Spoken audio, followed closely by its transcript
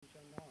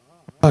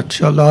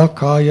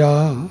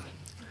Achalakaya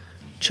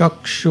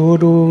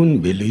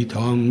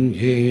Chakshurunmilitam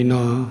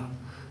yena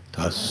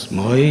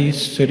Tasmai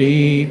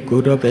Sri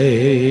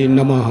Gurave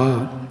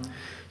Namaha.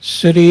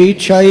 Sri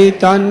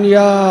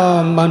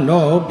Chaitanya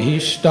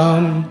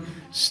Manobhishtam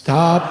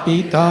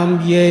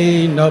Sthapitam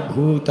yena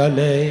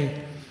bhutale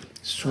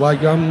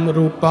Swayam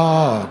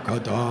Rupa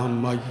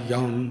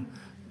Kadamayam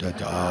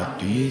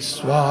Dadati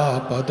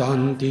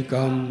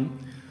Swapadantikam.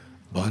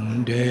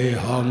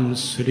 Vandeham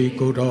Sri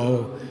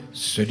Guru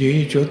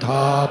Sri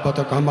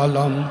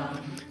Judhapatakamallam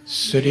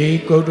Sri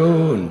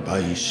Gurun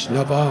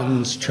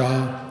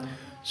Vaishnavamscha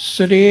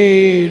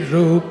Sri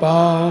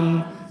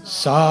Rupam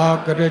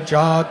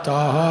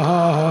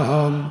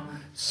Sagrajatam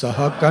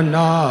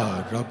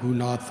Sahakana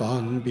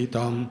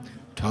Raghunathanvitam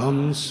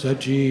Tam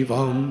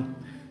Sajivam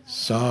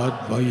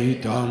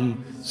Sadvaitam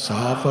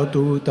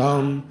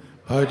Savadutam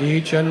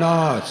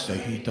Parijana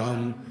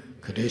Sahitam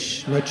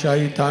Krishna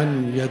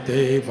Chaitanya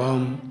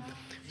Devam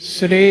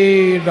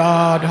Sri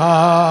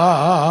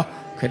Radha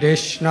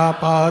Krishna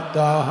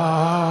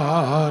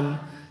Padan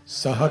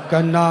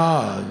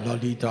Sahakana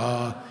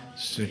Lalita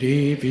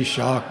Sri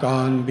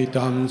Vishakan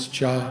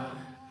Vitamscha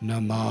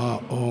Nama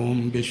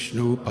Om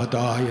Vishnu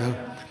Padaya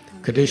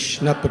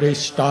Krishna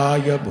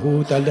Pristaya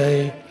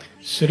Bhutale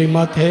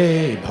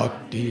Srimate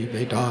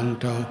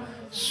Bhaktivedanta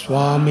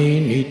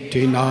Swami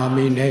Niti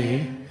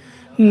Namine.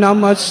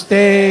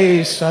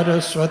 Namaste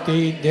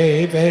Saraswati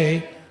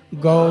Deve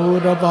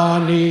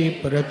Gauravani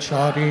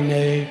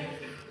Pracharine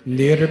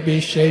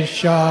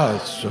Nirbishesha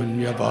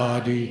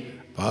Sunyavadi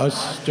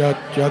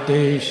Paschatya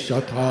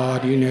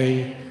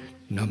Shatharine.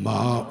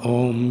 Nama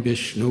Om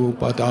Vishnu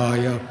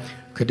Padaya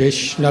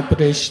Krishna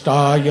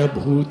Pristaya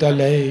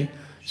Bhutale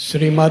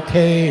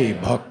Srimate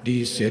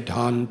Bhakti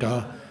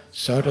Siddhanta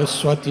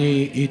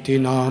Saraswati Iti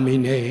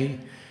Namine.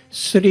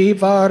 Sri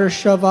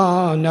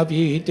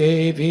Varshavanavi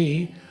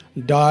Devi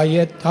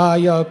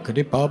Dayataya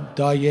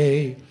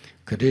Kripabdaye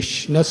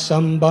Krishna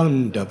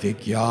Sambandha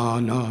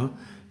Vijnana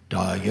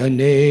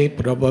Dayane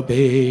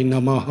Prabhabe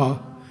Namaha.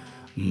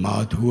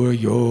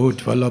 Madhuryo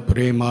Dvala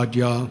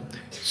Premadya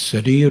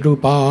Sri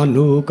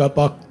Rupanuga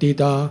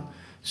Bhaktida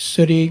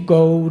Sri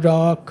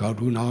Gaura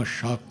Karuna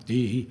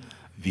Shakti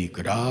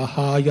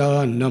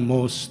Vigrahaya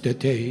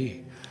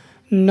Namostete.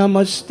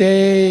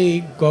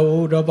 Namaste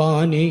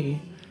Gauravani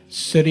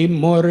Sri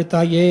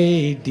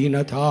Murtaye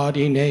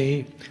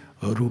Dinatarine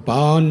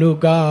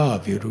Rupanuga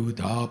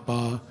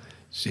Virudhapa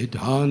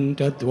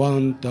Siddhanta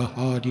Dvanta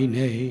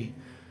Harine.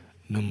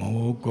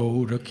 Namo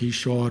Gaura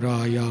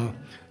Kishoraya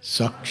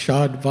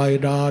Sakshad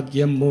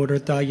Vairagya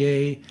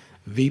Murtaye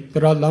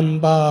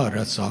Vipralamba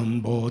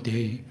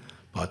Rasambodhe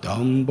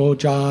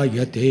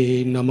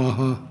Padambojayate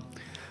Namaha.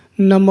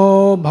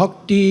 Namo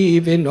Bhakti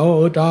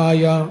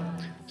Vinodaya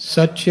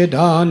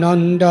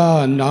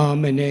Satchidananda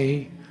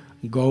Namine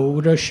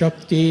Gaura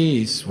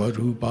Shakti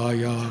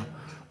Swarupaya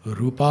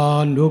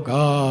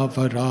Rupanuga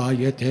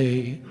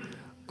Varayate.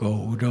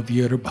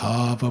 Gauravyar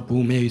Bhava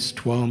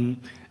Bhumestvam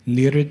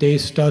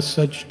Nirdesta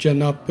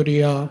Sajjana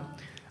Priya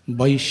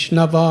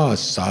Vaishnava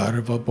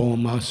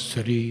Sarvabhoma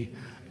Sri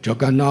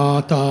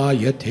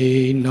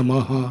Jagannatayate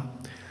Namaha.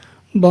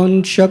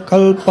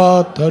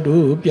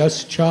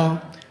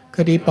 Vanchakalpatarubhyascha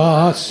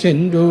Kripa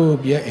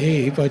Sindhubhya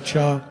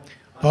evacha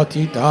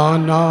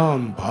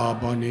Patitanam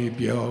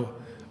Bhavanebhyo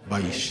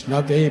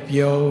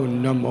Vaishnavebhyo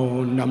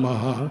Namo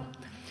Namaha.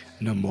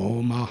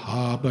 Namo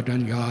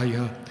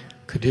Mahabharanyaya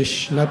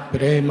Krishna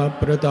Prema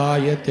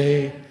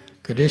Pradayate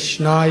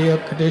Krishnaya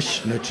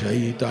Krishna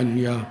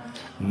Chaitanya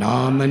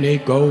Namane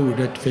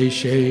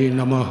Gauratvishe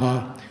Namaha.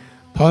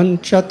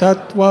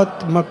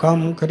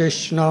 Panchatattvatmakam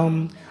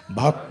Krishnam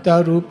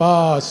Bhakta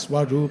Rupa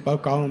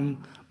Swarupakam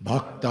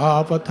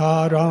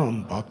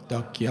Bhaktavataram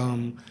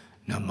Bhaktakyam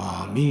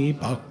Namami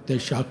Bhakta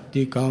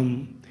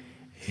Shaktikam.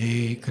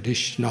 He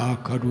Krishna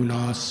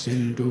Karuna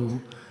Sindhu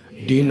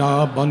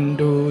Dina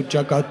Bandhu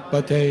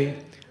Jagatpate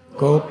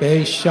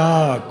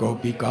Gopesha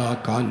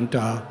Gopika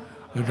Kanta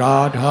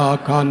Radha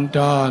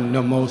Kanta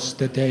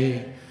Namostate.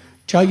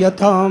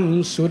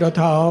 Chayatam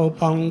Suratao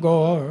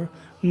Pangor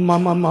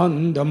Mama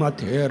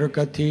Mandamatir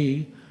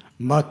Gati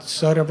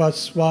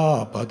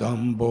Matsarvasva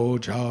Padam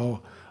Bojao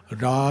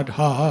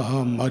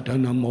Radha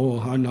Madana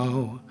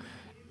Mohanao.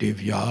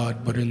 Divyad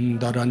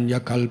Brindaranya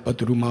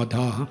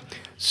Kalpadrumadha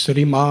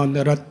Sriman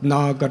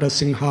Ratnagara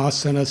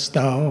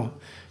Singhasanastao.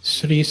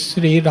 Sri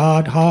Sri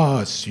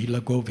Radha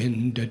Srila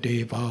Govinda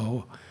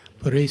Devao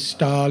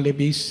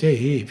Pristalibi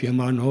Sevya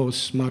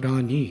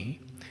Manosmarani.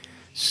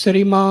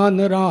 Sriman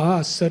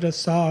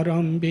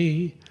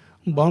Rasarasarambi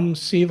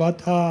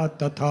Vamsivata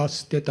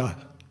Tathastita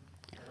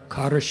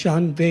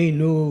Karshan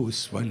Venu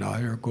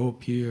Svanayar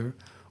Gopir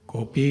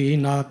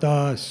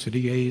Gopinata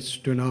Sri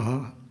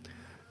Estunaha.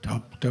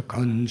 Tapta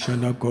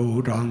Kanchana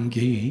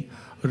Gaurangi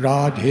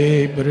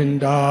Radhe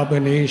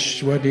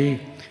Vrindavaneshwari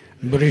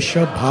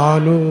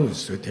Vrishabhanu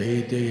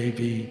Sute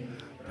Devi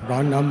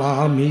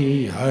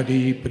Pranamami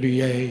Hari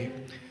Priye.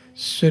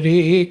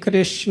 Sri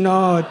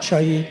Krishna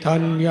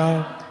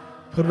Chaitanya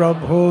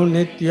Prabhu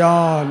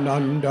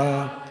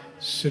Nityananda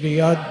Sri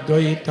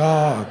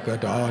Advaita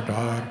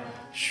Gadadhar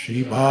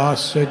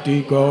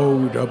Srivasadi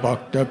Gaura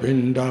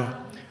Bhaktivedanta.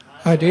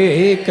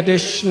 Hare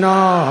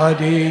Krishna,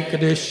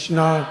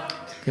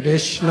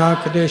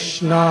 Krishna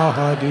Krishna,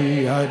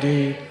 Hare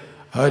Hare,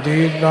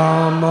 Hare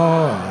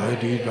Rama,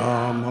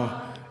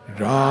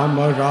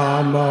 Rama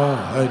Rama,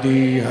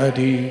 Hare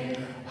Hare.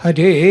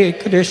 Hare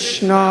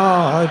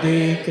Krishna,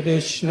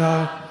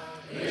 Krishna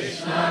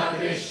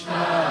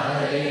Krishna,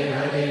 Hare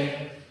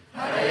Hare,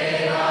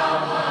 Hare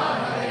Rama,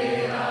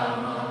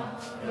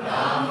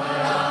 Rama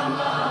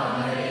Rama,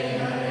 Hare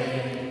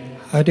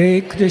Hare.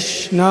 Hare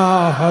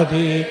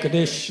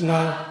Krishna,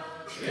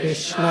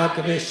 Krishna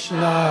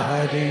Krishna,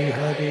 Hare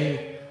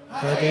Hare,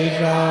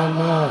 Hare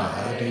Rama,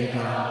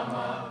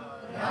 Rama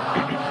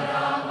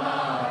Rama,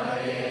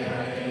 Hare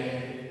Hare.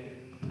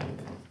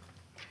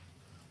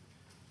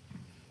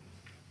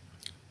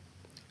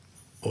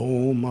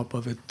 Om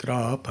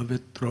apavitra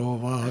pavitro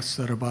va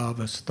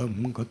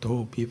sarvavastam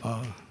gatopi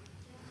va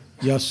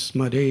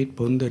yasmaret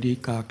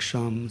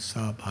pundarikaksham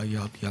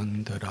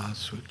sabhayabhyandara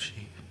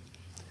suchi.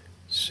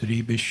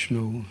 Sri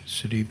Vishnu,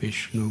 Sri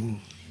Vishnu,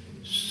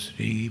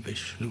 Sri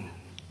Vishnu.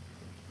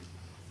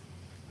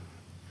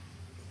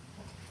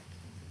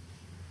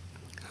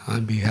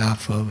 On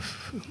behalf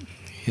of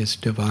His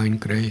Divine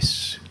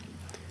Grace,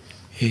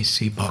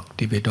 A.C.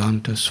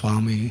 Bhaktivedanta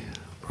Swami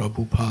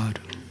Prabhupada,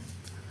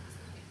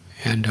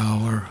 and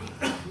our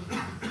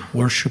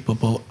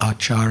worshipable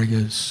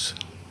acharyas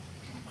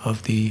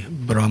of the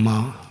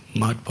Brahma,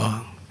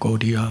 Madhva,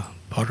 Gaudiya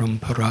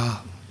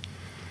Parampara,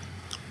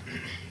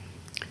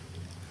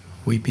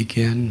 we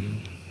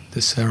begin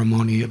the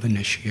ceremony of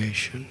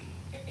initiation.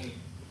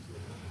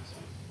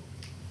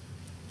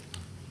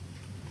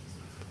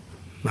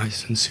 My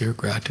sincere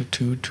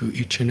gratitude to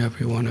each and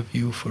every one of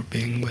you for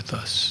being with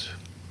us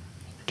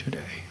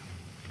today.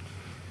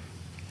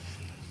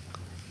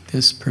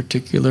 This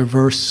particular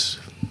verse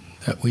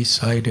that we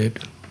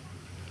cited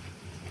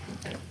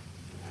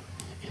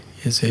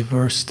is a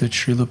verse that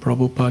Srila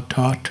Prabhupada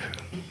taught,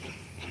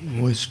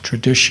 was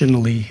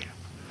traditionally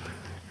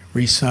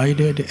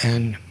recited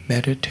and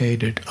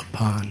meditated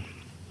upon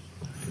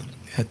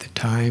at the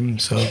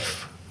times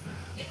of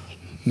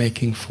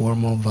making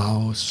formal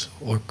vows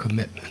or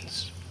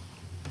commitments.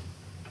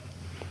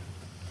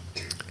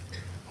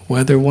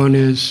 Whether one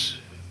is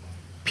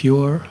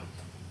pure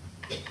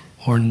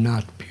or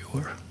not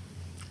pure,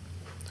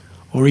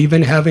 or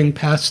even having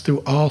passed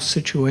through all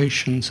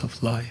situations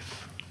of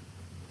life,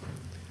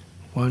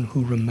 one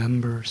who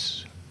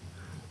remembers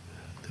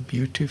the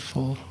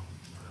beautiful,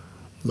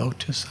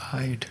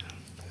 lotus-eyed,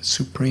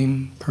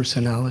 Supreme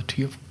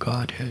Personality of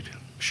Godhead,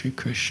 Sri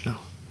Krishna,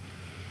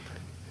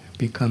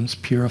 becomes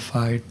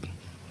purified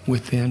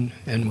within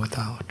and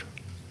without.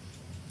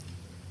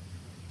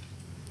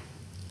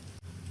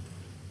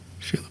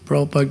 Srila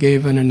Prabhupada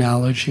gave an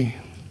analogy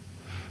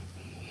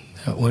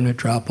that when a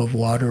drop of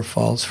water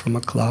falls from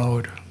a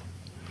cloud,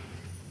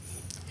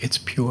 it's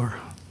pure.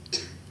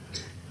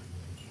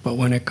 But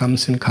when it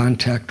comes in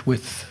contact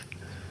with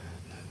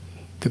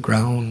the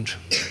ground,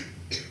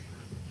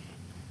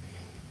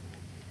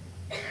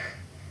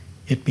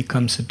 it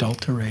becomes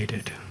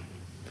adulterated,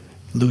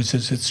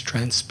 loses its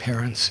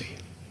transparency.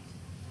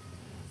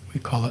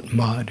 We call it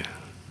mud.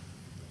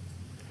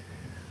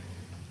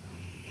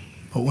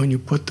 But when you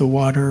put the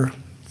water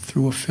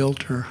through a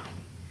filter,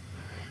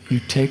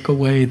 you take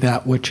away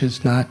that which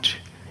is not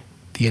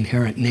the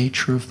inherent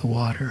nature of the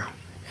water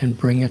and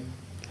bring it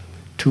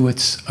to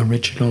its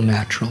original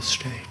natural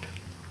state.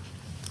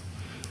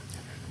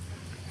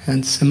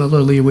 And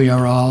similarly, we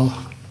are all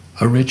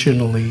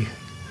originally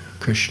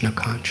Krishna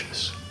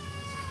conscious.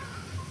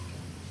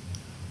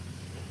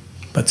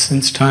 But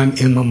since time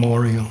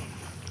immemorial,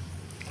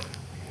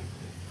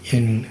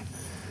 in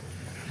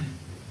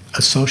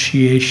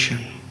association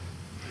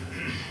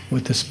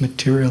with this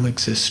material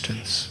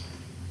existence,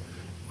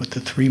 with the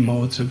three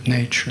modes of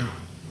nature,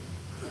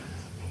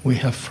 we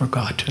have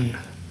forgotten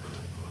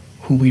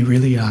who we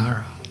really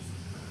are,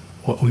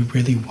 what we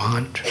really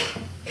want,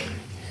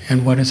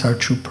 and what is our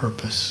true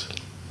purpose.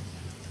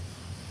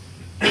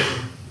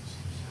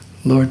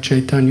 Lord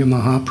Chaitanya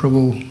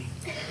Mahaprabhu,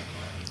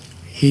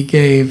 he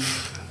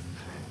gave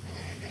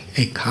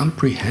a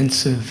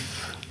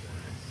comprehensive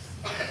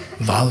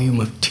volume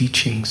of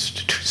teachings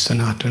to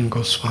Sanatana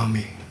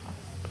Goswami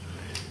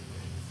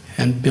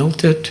and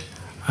built it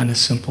on a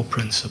simple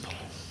principle.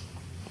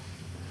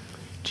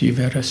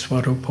 Jivera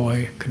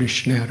Swarupoi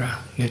Krishnera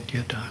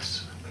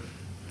Nityadas.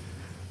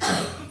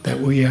 That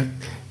we are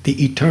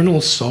the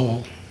eternal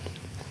soul,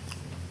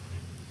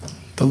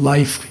 the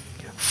life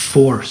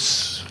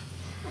force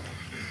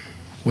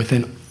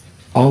within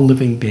all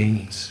living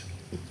beings,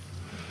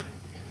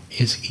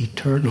 is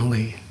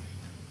eternally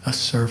a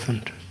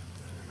servant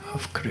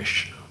of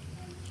Krishna.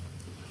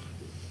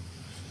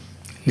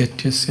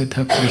 Nitya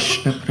Siddha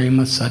Krishna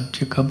Prema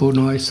Sajya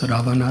Kabunoi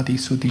Saravanadi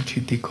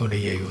Sudichiti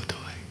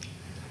Koreyayudoi.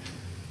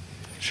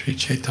 Sri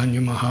Chaitanya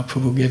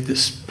Mahaprabhu gave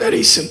this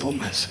very simple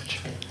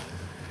message,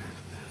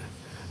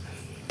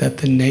 that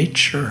the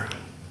nature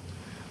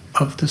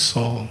of the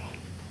soul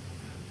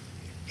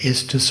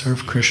is to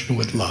serve Krishna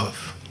with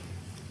love.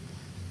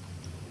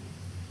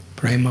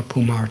 Prema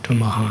Pumarta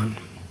Mahan.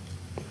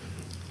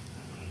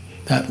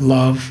 That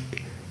love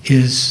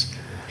is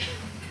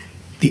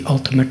the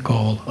ultimate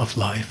goal of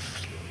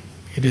life.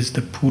 It is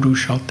the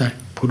Purushartha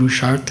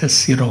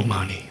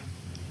Siromani.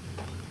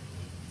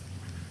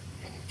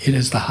 It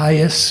is the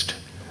highest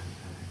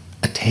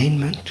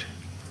attainment,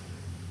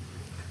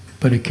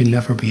 but it can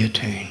never be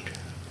attained.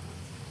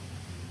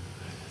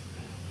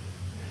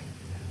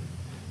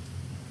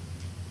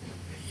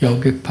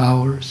 Yogic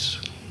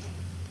powers,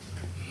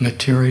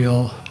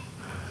 material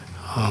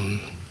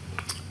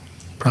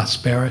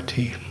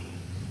prosperity,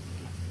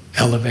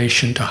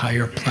 elevation to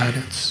higher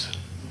planets,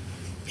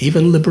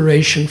 even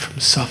liberation from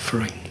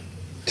suffering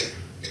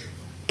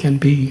can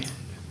be,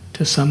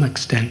 to some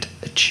extent,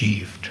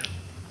 achieved.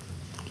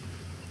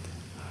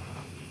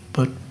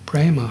 But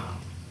prema,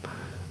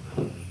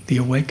 the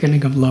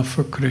awakening of love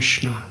for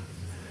Krishna,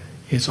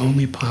 is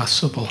only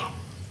possible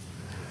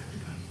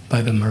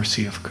by the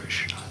mercy of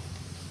Krishna.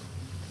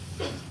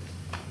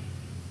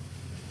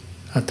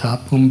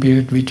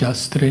 Atapumbir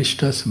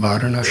dvijastreshtas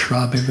varana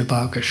shrabe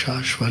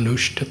vibhagasha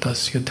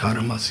shvanushtatasya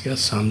dharmasya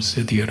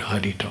samsiddhir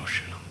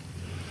haritoshanam.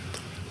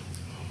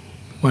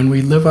 When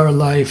we live our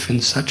life in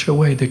such a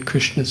way that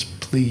Krishna is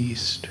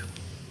pleased,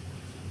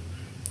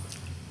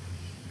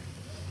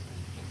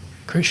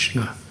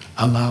 Krishna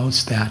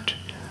allows that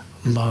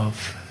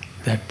love,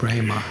 that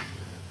prema,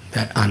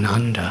 that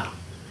ananda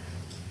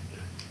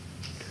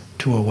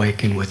to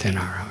awaken within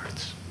our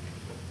hearts.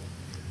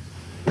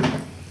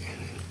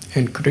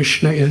 And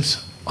Krishna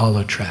is all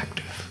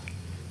attractive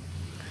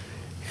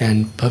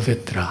and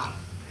pavitra.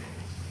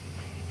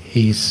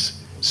 He's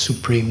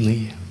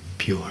supremely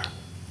pure.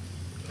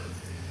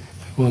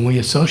 When we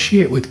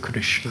associate with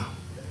Krishna,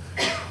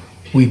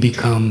 we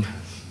become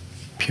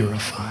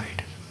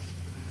purified.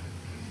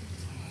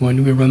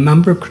 When we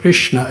remember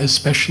Krishna,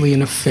 especially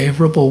in a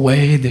favorable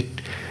way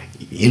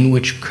in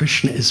which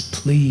Krishna is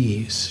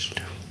pleased,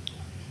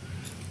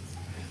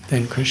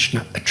 then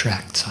Krishna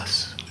attracts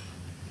us.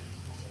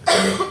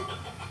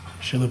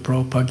 Srila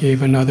Prabhupada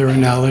gave another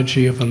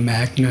analogy of a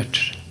magnet.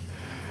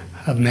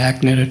 A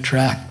magnet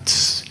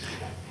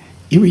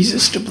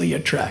irresistibly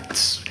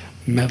attracts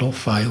metal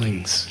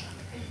filings.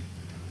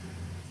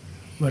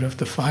 But if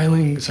the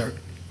filings are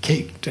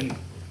caked and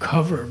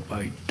covered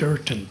by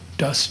dirt and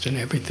dust and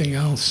everything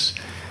else,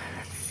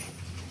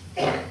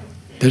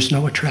 there's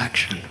no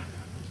attraction.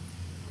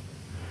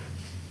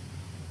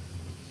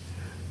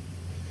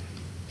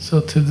 So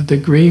to the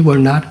degree we're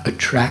not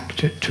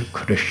attracted to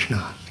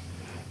Krishna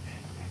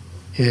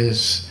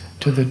is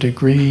to the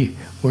degree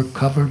we're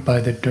covered by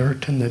the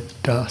dirt and the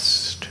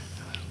dust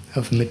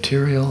of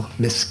material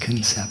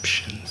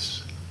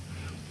misconceptions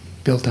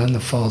built on the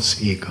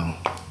false ego.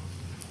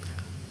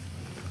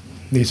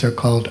 These are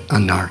called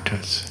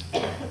anarthas.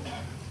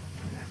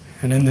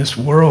 And in this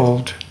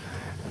world,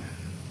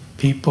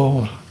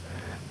 people,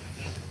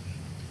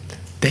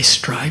 they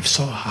strive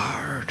so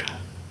hard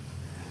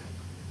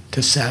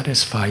to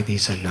satisfy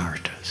these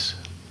anarthas.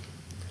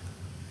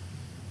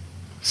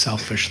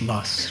 Selfish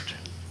lust,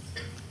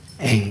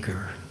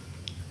 anger,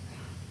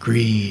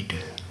 greed,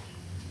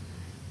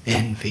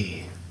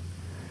 envy,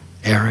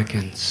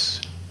 arrogance,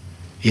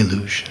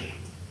 illusion.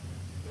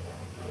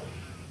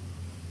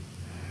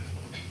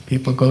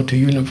 People go to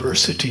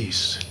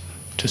universities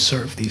to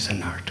serve these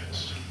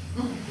anarthas.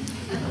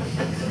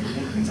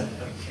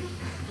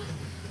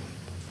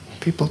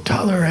 People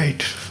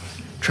tolerate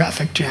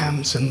traffic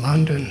jams in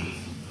London.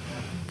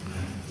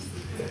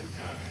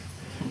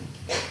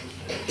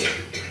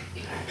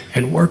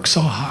 And work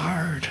so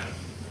hard.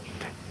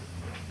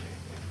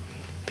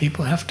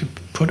 People have to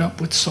put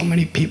up with so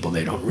many people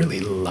they don't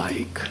really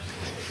like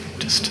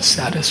just to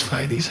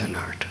satisfy these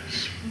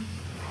anarthas.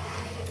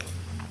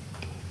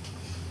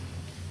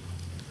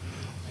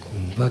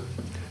 But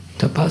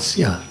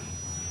tapasya,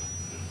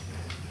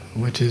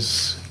 which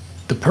is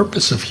the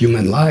purpose of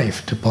human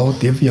life, tapo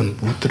divyam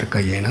putra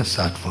kayena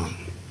sattvam,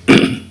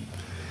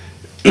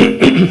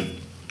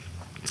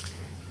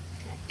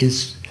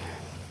 is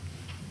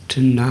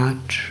to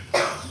not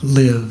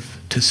live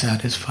to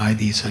satisfy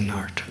these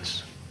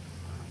anarthas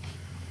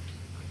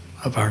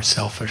of our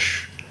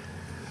selfish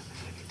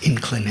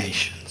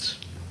inclinations.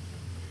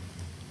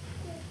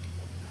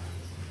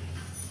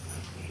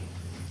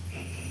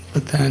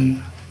 But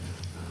then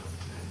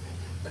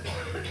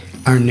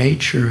our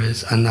nature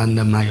is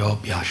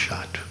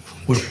anandamayobhyashat.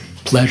 We're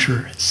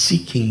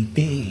pleasure-seeking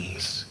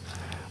beings.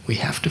 We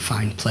have to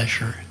find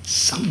pleasure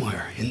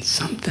somewhere, in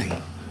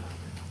something,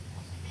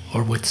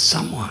 or with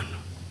someone.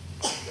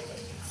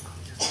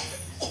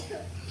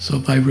 So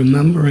by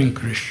remembering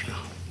Krishna,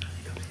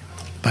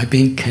 by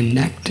being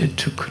connected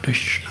to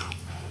Krishna,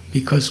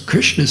 because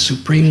Krishna is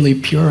supremely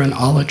pure and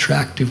all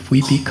attractive,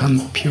 we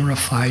become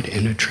purified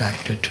and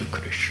attracted to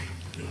Krishna.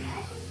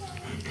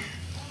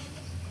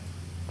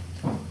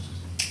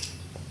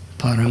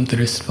 Param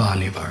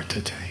dristvani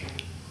vartate.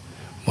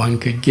 One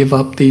could give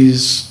up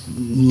these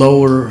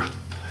lower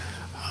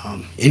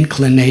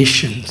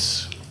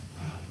inclinations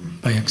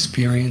by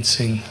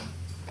experiencing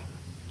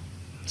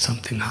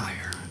something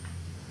higher.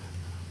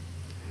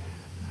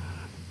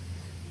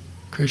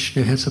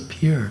 Krishna has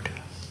appeared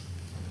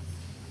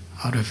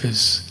out of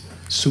his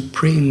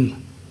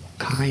supreme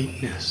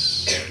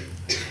kindness.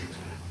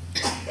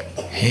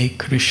 Hey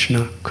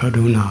Krishna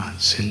Karuna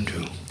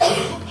Sindhu.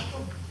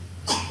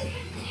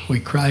 We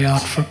cry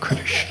out for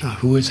Krishna,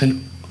 who is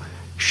an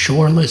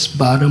shoreless,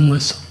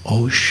 bottomless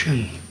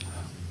ocean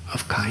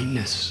of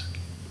kindness,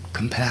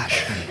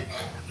 compassion,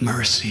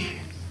 mercy.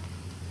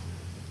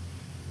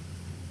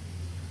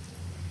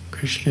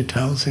 Krishna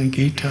tells in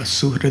Gita,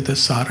 Suhrida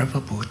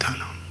Sarva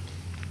Bhutanam.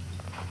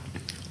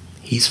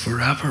 He's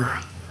forever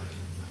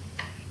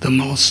the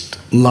most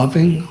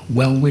loving,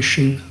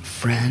 well-wishing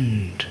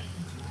friend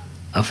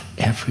of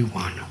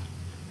everyone,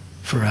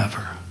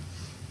 forever.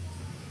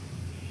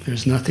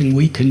 There's nothing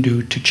we can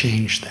do to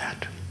change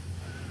that.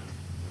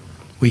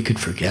 We could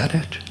forget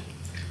it.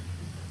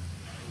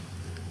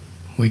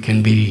 We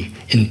can be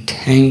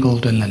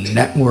entangled in the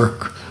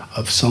network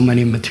of so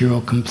many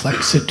material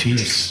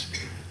complexities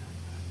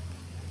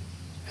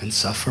and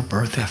suffer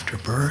birth after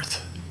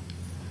birth.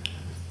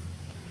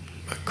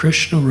 But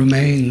Krishna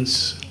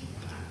remains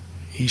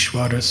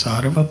Ishvara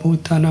Sarva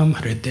Bhutanam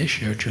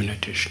Hrideshya Arjuna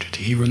Tishtati.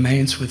 He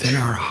remains within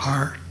our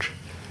heart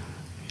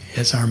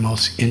as our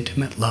most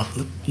intimate,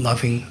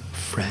 loving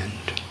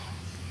friend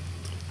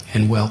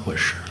and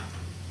well-wisher.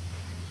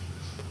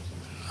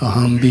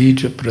 Aham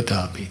Bija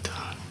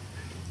Pratapita.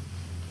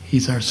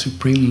 He's our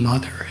supreme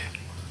mother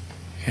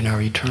and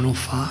our eternal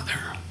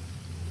father.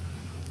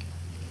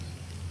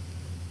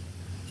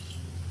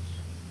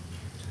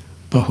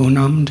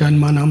 Bahunam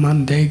janmanam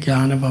ande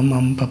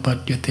jnanavamam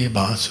papadyate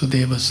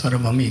vasudeva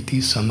sarvamiti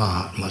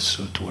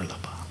samahatmasu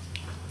turlabha.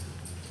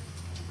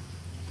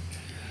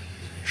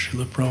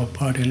 Srila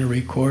Prabhupada, in a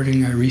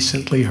recording I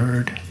recently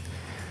heard,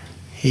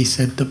 he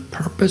said, the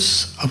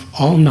purpose of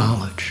all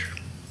knowledge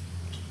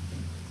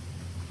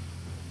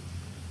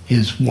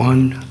is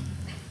one,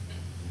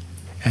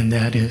 and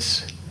that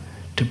is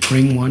to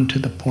bring one to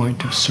the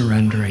point of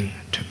surrendering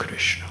to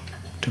Krishna,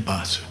 to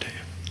Vasudeva.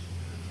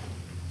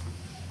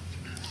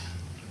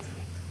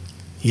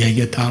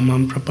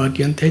 Yeyatamam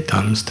prapadyante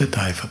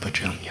tamstataiva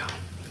bhajamya.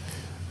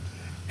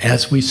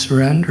 As we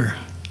surrender,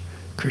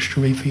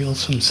 Krishna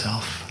reveals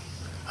himself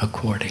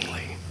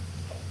accordingly.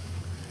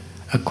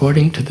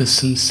 According to the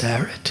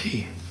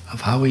sincerity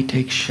of how we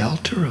take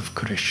shelter of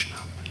Krishna,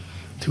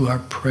 through our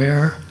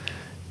prayer,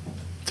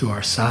 through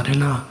our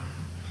sadhana,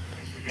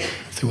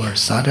 through our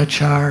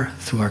sadachar,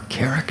 through our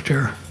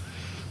character,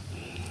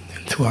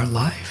 and through our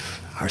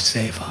life, our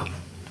seva.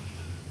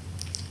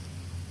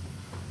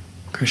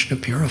 Krishna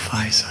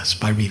purifies us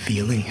by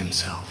revealing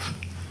himself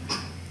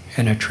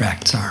and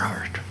attracts our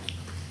heart.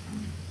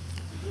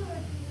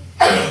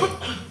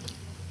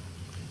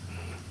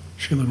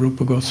 Srila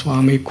Rupa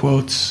Goswami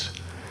quotes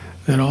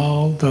that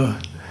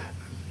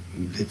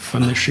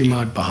from the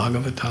Srimad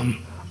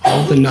Bhagavatam,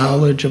 all the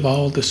knowledge of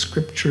all the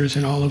scriptures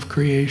and all of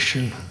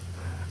creation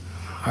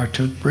are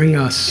to bring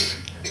us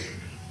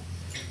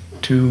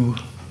to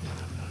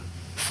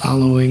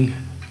following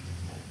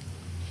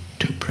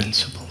two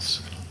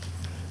principles.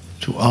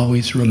 To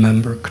always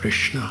remember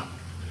Krishna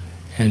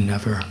and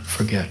never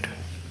forget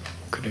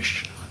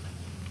Krishna.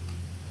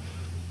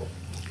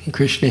 And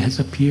Krishna has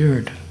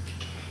appeared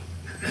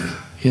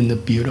in the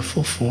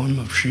beautiful form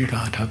of Sri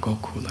Radha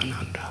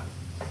Gokulananda,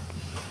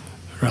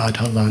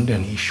 Radha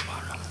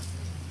Landanishvara,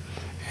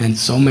 and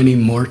so many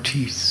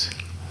Murtis.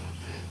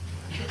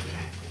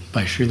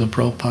 By Srila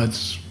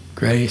Prabhupada's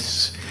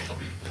grace,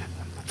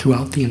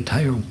 throughout the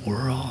entire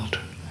world,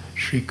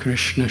 Sri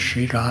Krishna,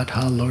 Sri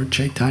Radha, Lord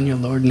Chaitanya,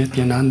 Lord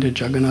Nityananda,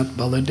 Jagannath,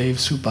 Baladev,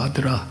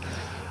 Subhadra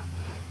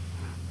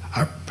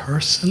are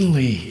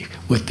personally,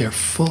 with their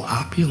full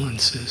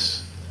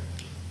opulences,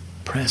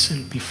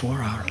 present before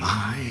our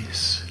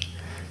eyes,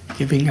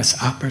 giving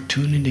us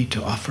opportunity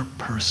to offer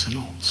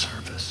personal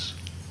service.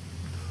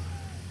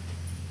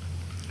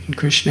 And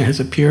Krishna has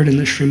appeared in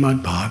the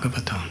Srimad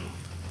Bhagavatam.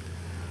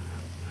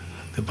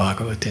 The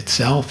Bhagavad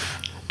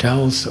itself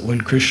tells that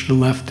when Krishna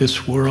left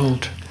this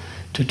world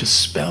to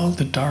dispel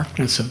the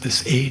darkness of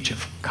this age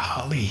of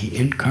Kali, he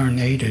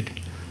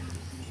incarnated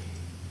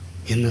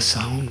in the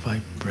sound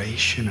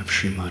vibration of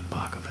Srimad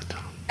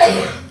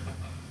Bhagavatam,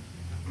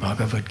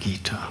 Bhagavad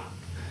Gita.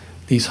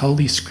 These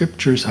holy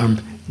scriptures are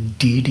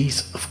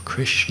deities of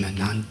Krishna,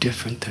 none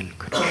different than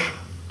Krishna.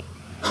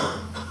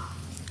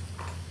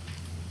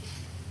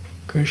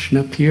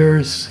 Krishna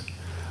appears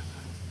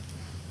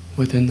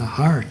within the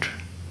heart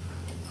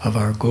of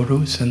our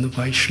gurus and the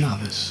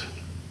Vaishnavas.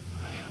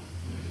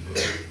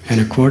 And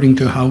according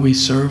to how we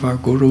serve our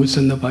gurus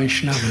and the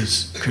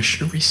Vaishnavas,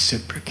 Krishna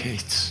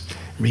reciprocates,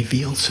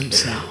 reveals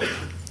himself.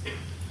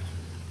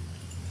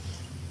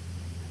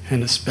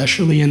 And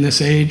especially in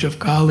this age of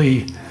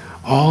Kali,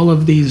 all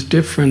of these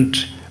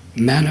different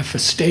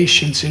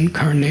manifestations,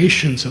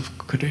 incarnations of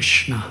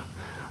Krishna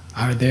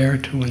are there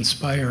to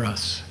inspire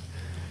us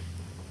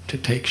to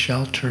take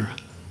shelter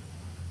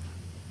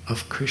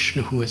of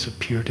Krishna who has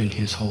appeared in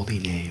his holy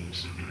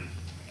names.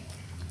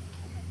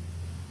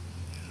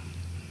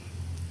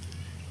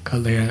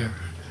 Kaler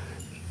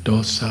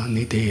dosa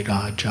nide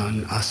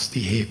rajan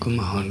asti heku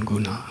mahan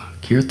guna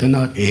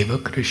kirtanat eva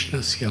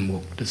krishnasya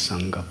mukta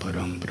sangha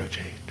param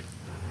prajet.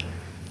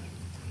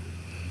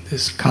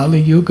 This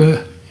Kali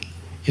Yuga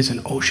is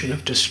an ocean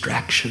of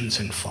distractions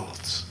and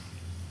faults.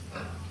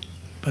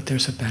 But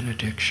there's a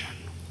benediction.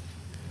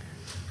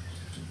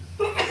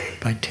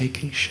 By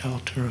taking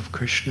shelter of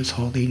Krishna's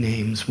holy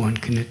names, one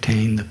can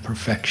attain the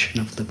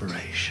perfection of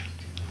liberation.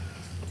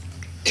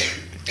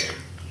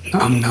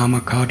 Nam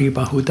namakari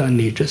bahuda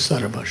nija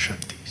sarva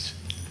shaktis.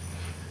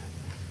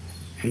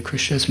 And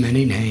Krishna has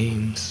many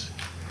names,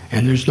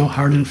 and there's no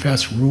hard and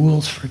fast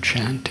rules for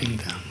chanting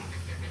them.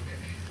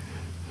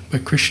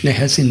 But Krishna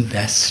has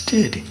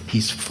invested,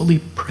 he's fully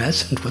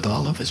present with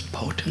all of his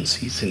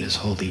potencies in his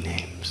holy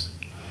names.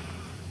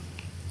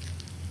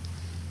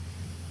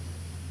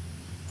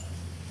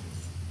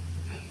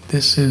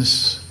 This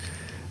is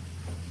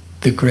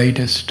the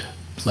greatest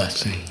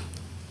blessing.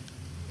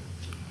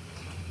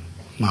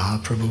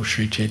 Mahaprabhu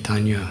Sri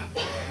Chaitanya,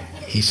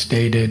 he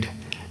stated,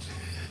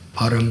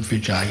 Param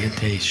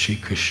Vijayate Sri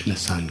Krishna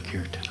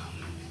Sankirtanam.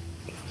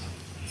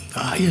 The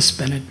highest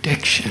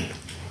benediction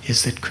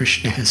is that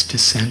Krishna has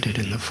descended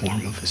in the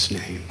form of his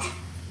name.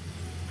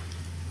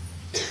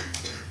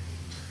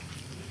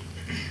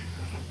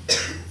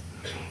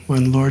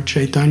 When Lord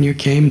Chaitanya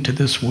came to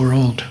this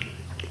world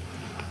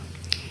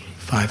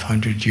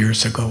 500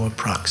 years ago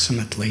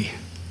approximately,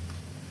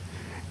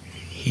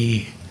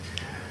 he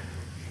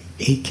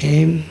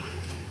came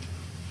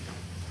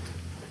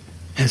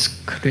as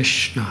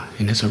Krishna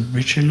in his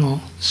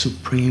original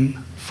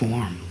supreme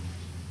form,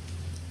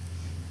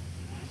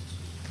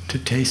 to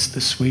taste the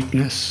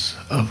sweetness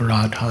of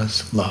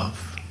Radha's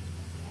love,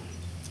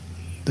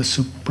 the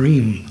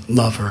supreme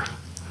lover,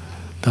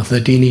 the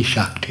Hladini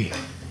Shakti.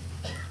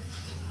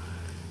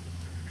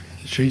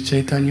 Sri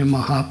Chaitanya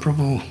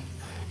Mahaprabhu,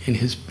 in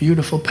his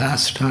beautiful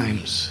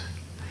pastimes,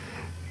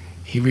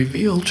 he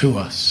revealed to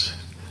us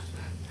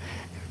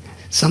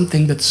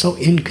something that's so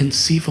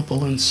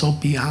inconceivable and so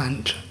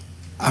beyond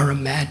our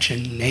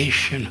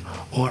imagination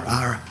or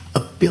our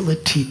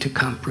ability to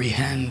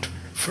comprehend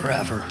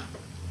forever.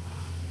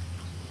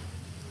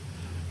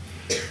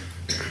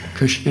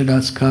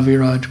 Krishnadas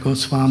Kaviraj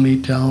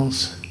Goswami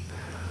tells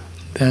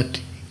that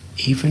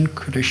even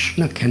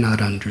Krishna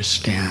cannot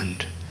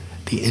understand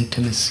the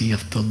intimacy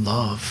of the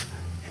love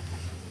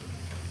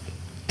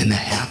and the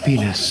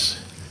happiness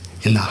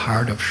in the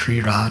heart of Sri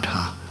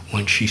Radha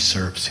when she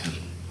serves him.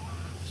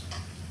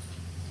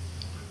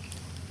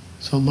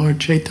 So Lord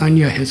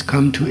Chaitanya has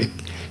come to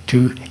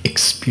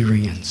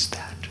experience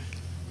that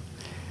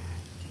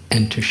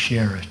and to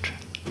share it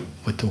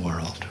with the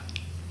world.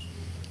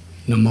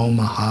 Namo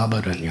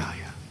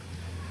Mahabharanyaya.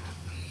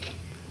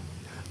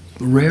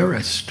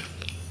 Rarest,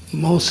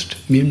 most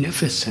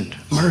munificent,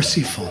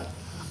 merciful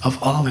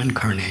of all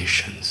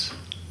incarnations.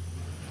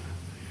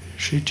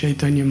 Sri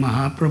Chaitanya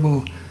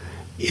Mahaprabhu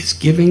is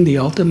giving the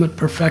ultimate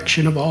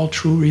perfection of all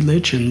true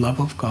religion, love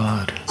of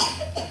God.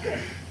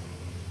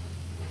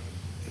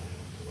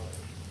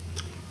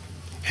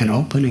 And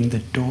opening the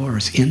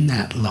doors in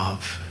that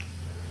love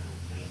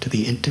to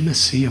the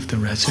intimacy of the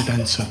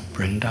residents of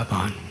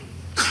Vrindavan,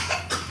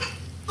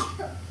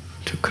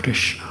 to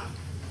Krishna.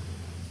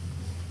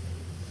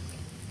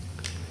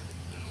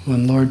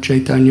 When Lord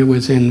Chaitanya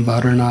was in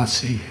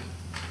Varanasi,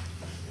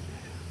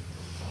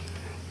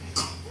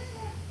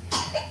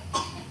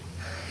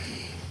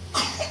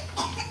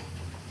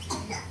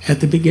 at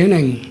the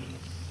beginning,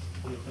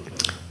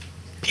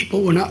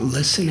 people were not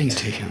listening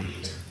to him.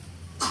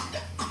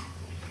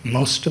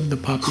 Most of the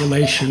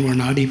population were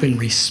not even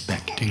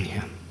respecting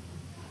him,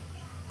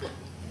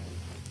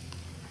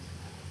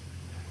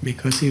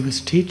 because he was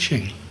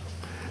teaching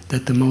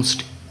that the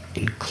most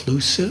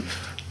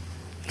inclusive,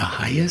 the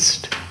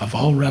highest of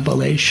all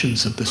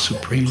revelations of the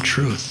Supreme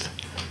Truth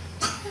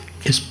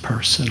is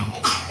personal.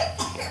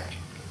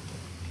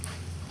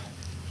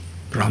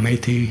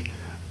 Brahmeti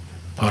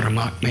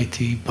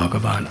Paramatmeti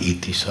Bhagavan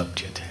iti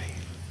sabjate.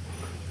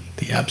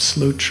 The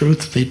absolute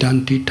truth,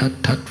 Vedanti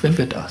tat tat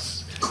vividas,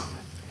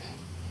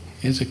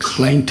 is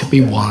explained to be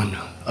one,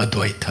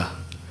 Advaita.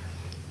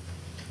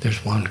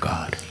 There's one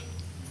God.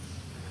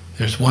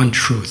 There's one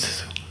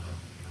truth,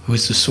 who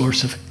is the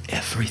source of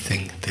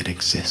everything that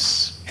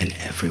exists and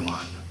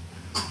everyone.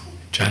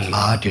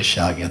 Janmadya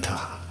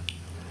Shagyata.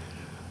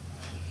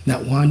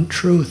 That one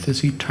truth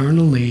is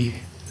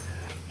eternally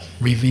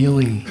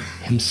revealing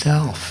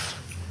himself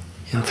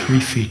in three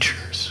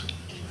features.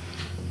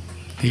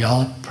 The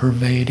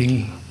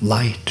all-pervading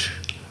light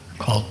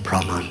called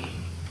Brahman.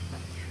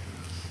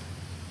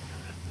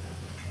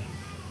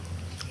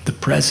 The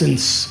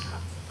presence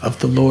of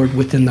the Lord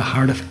within the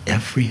heart of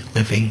every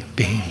living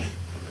being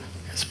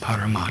is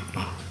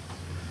Paramatma.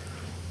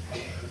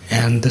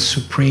 And the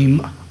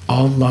supreme,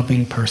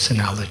 all-loving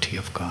personality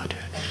of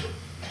Godhead.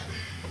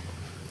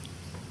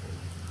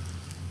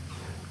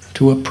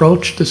 To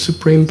approach the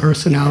supreme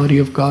personality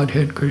of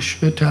Godhead,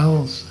 Krishna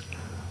tells,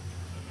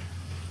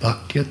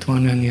 Bhaktya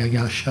tvananya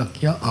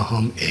shakya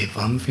aham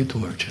evam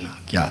vidurjana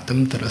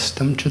yatam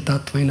tarastam cha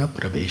tatvena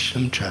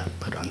pravesham cha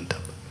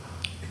parantap.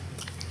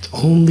 It's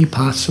only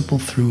possible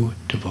through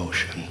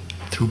devotion,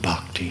 through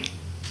bhakti.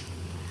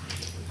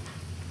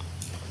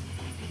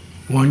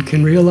 One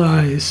can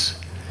realize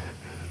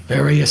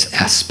various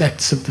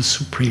aspects of the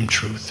Supreme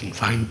Truth and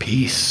find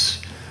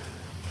peace,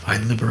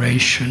 find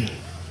liberation,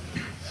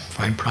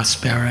 find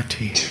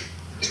prosperity.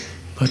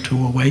 But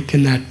to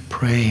awaken that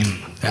prema,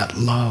 that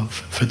love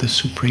for the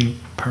Supreme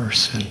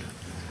Person,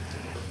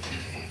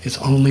 is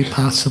only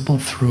possible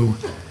through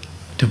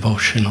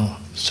devotional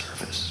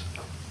service.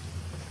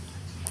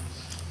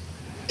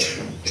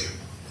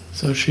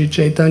 So Sri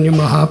Chaitanya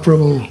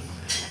Mahaprabhu,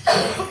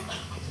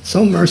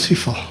 so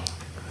merciful.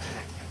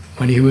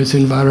 When he was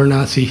in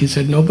Varanasi, he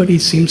said, nobody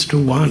seems to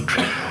want.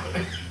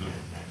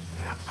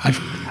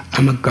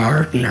 I'm a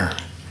gardener,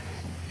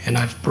 and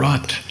I've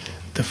brought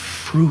the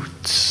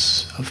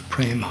fruits of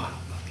prema,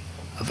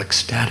 of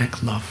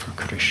ecstatic love for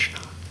Krishna.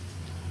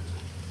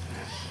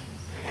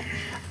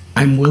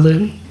 I'm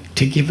willing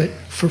to give it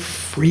for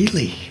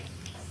freely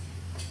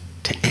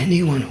to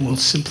anyone who will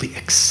simply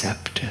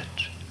accept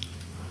it.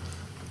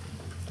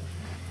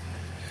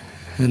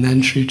 And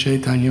then Sri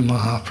Chaitanya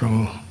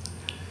Mahaprabhu,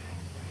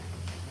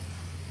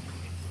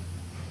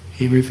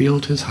 he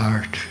revealed his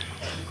heart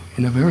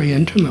in a very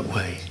intimate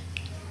way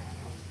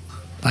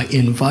by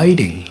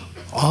inviting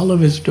all of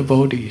his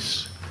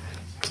devotees,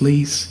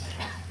 please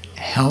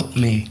help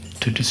me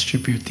to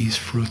distribute these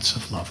fruits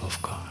of love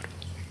of God.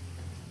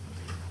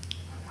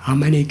 How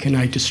many can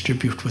I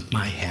distribute with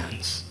my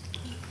hands?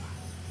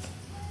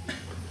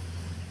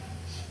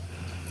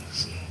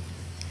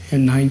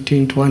 In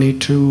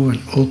 1922, on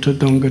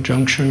Ultadunga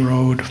Junction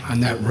Road, on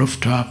that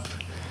rooftop,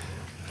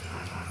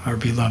 our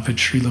beloved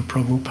Srila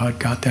Prabhupada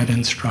got that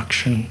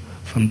instruction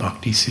from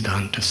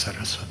Bhaktisiddhanta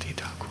Saraswati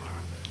Thakur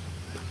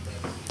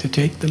to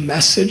take the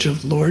message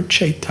of Lord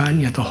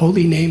Chaitanya, the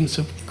holy names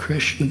of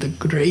Krishna, the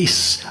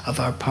grace of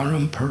our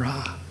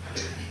parampara,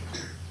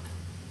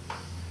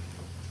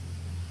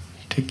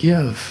 to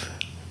give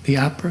the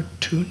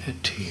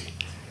opportunity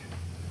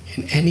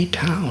in any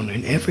town,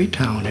 in every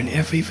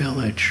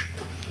village.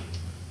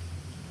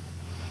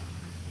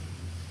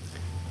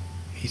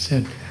 He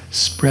said,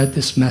 spread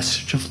this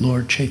message of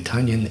Lord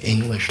Chaitanya in the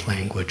English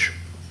language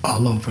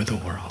all over the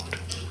world.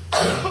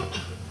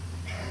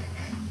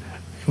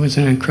 It was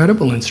an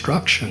incredible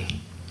instruction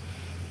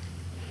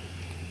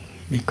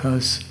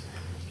because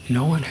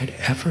no one had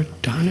ever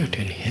done it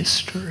in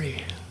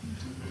history.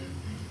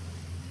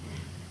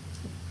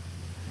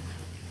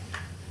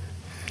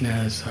 And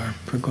as our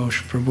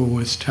Pragosh Prabhu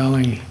was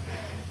telling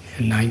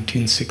in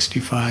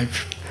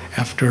 1965,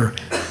 after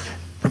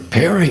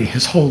preparing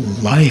his whole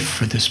life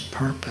for this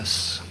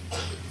purpose,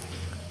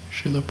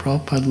 Srila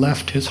Prabhupada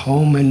left his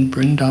home in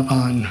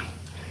Vrindavan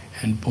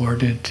and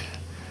boarded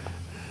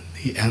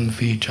the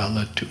MV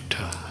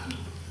Jaladuta,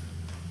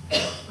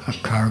 a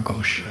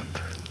cargo ship,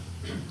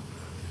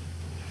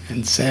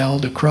 and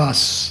sailed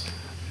across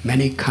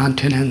many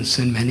continents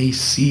and many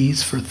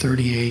seas for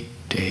 38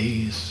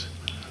 days.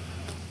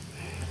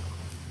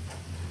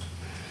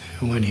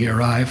 And when he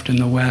arrived in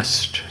the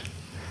West,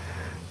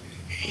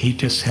 he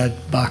just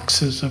had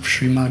boxes of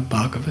Srimad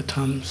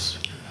Bhagavatams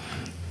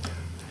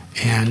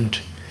and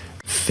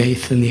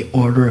faith in the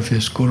order of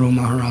his Guru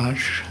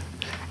Maharaj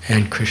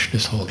and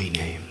Krishna's holy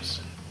names.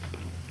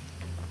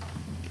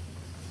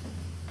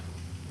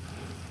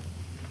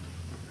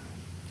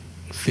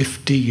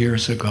 "50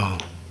 years ago,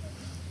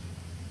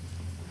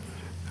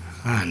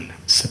 on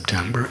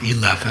September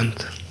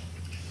 11th,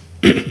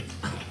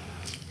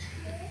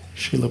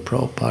 Srila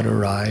Prabhupada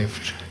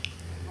arrived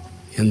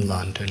in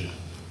London.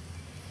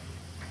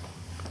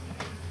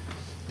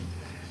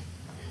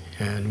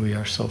 And we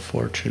are so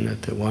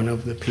fortunate that one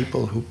of the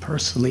people who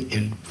personally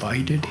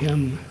invited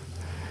him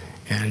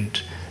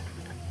and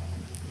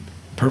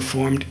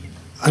performed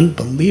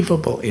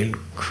unbelievable,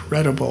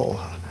 incredible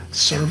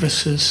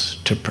services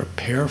to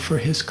prepare for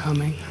his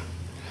coming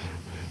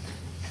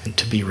and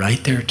to be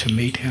right there to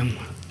meet him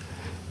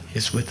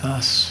is with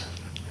us,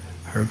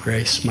 Her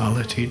Grace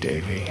Malati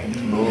Devi.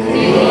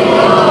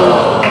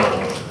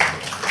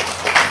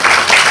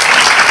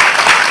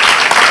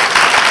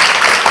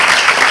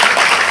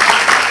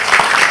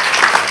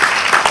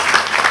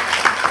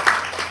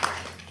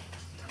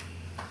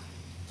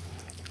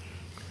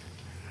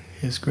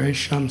 His Grace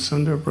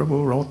Shamsundar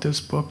Prabhu wrote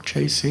this book,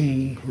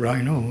 Chasing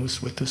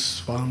Rhinos with the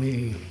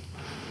Swami.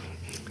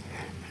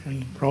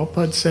 And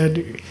Prabhupada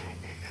said,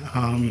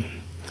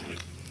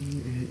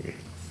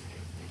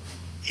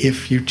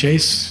 if you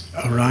chase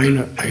a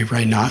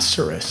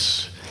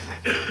rhinoceros,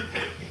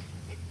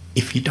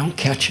 if you don't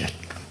catch it,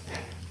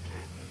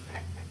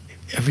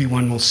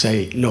 everyone will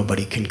say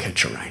nobody can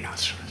catch a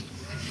rhinoceros.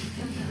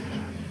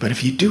 But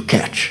if you do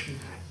catch,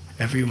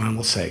 everyone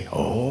will say,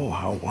 oh,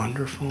 how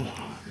wonderful.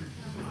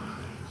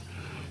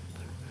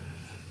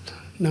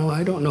 No,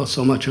 I don't know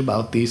so much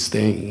about these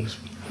things,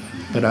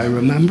 but I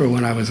remember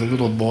when I was a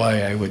little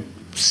boy, I would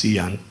see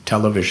on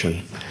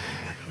television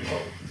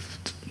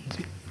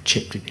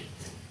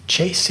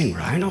chasing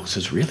rhinos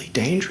is really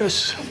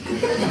dangerous.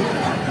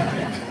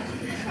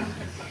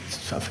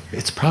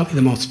 It's probably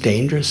the most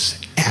dangerous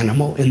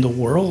animal in the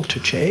world to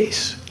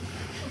chase.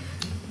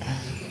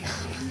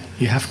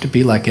 You have to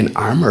be like in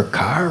armored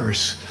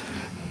cars,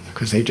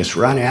 because they just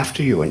run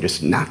after you and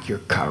just knock your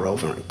car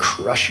over and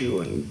crush you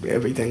and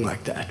everything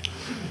like that.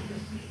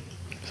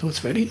 So it's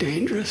very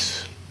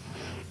dangerous.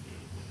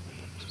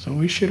 So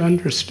we should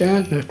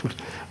understand that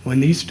when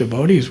these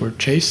devotees were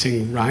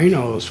chasing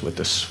rhinos with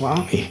the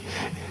Swami,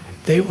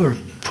 they were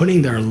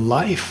putting their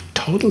life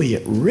totally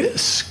at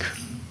risk.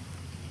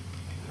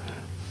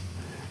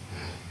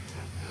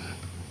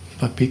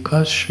 But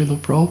because Srila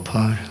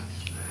Prabhupada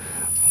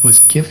was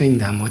giving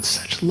them with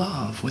such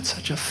love, with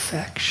such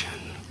affection,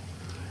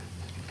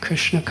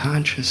 Krishna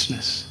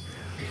consciousness,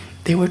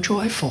 they were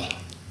joyful.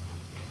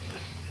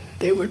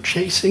 They were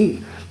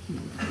chasing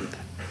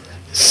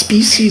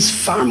species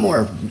far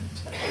more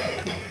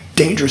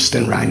dangerous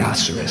than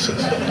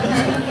rhinoceroses.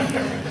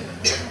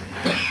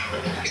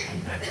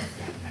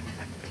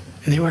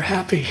 And they were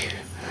happy.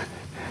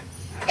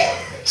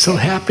 So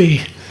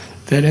happy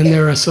that in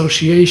their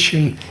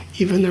association,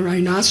 even the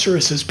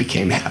rhinoceroses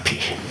became happy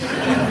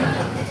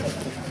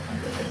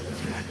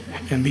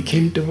and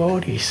became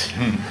devotees.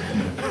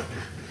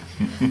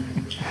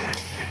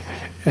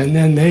 And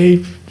then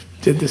they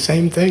did the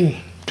same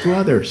thing to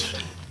others.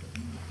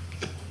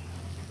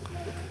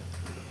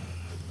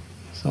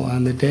 So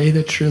on the day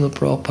that Srila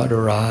Prabhupada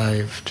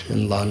arrived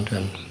in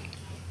London,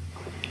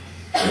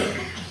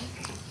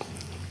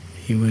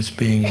 he was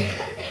being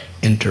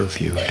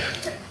interviewed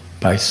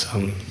by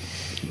some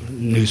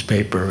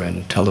newspaper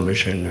and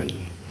television and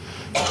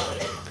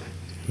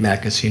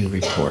magazine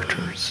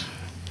reporters.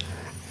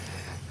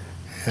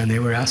 And they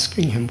were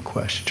asking him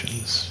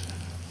questions.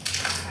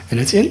 And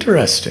it's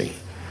interesting.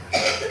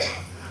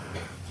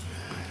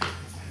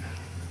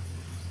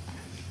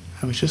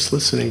 I was just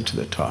listening to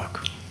the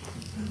talk.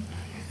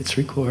 It's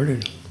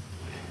recorded.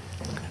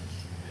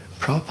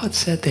 Prabhupada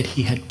said that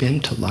he had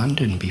been to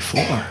London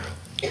before,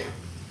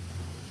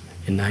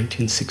 in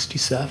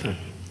 1967.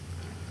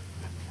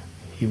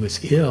 He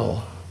was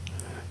ill,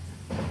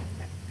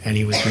 and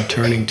he was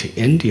returning to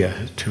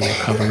India to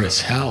recover his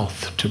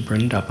health, to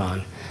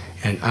Vrindavan.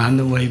 And on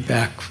the way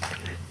back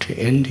to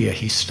India,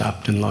 he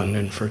stopped in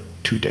London for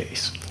 2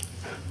 days.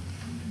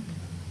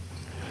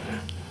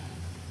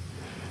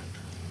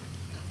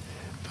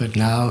 But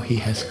now he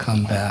has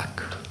come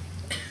back,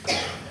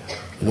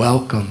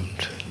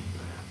 welcomed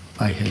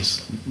by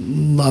his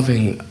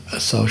loving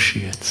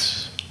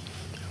associates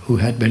who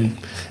had been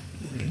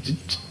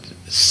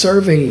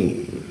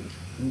serving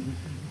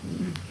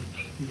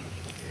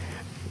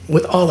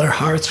with all their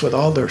hearts, with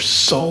all their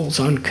souls,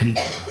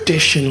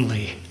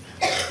 unconditionally,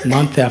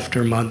 month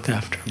after month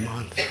after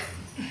month.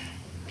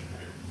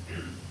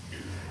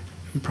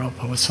 And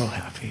Prabhupada was so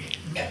happy.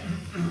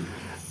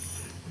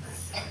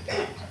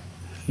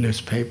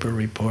 Newspaper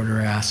reporter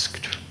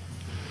asked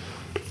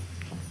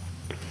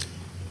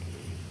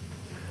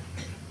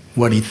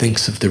what he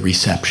thinks of the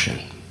reception,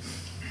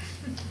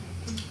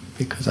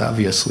 because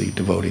obviously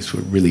devotees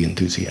were really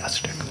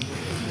enthusiastic.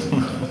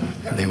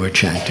 And they were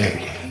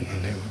chanting,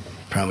 and they were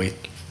probably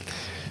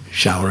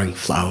showering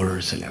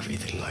flowers and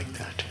everything like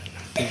that.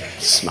 They were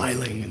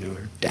smiling and they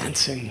were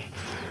dancing.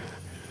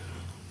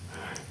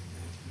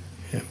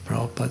 And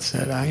Prabhupada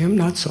said, I am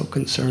not so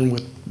concerned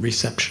with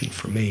reception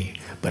for me,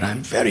 but I'm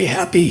very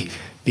happy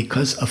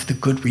because of the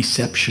good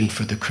reception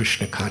for the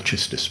Krishna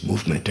consciousness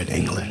movement in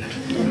England.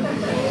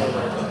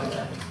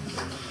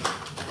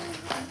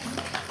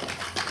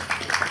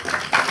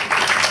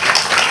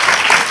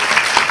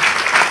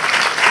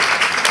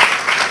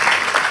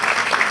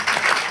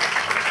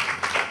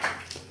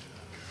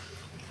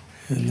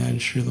 And then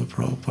Srila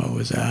Prabhupada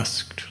was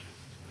asked,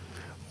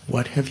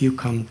 what have you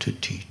come to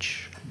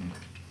teach?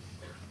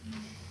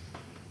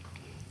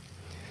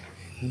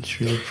 And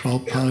Srila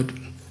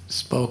Prabhupada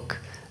spoke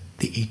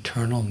the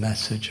eternal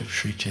message of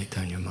Sri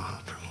Chaitanya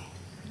Mahaprabhu.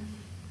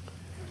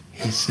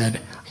 He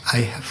said, I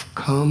have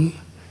come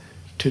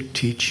to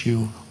teach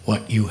you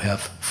what you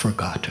have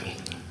forgotten.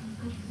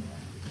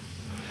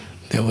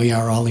 That we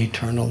are all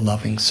eternal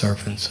loving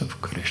servants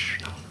of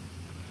Krishna.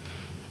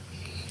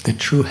 The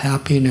true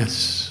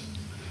happiness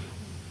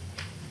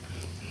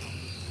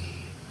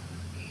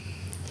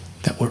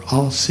that we're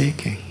all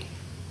seeking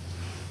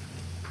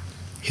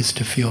is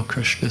to feel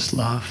Krishna's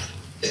love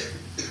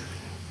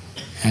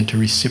and to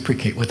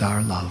reciprocate with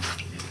our love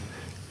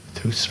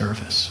through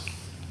service.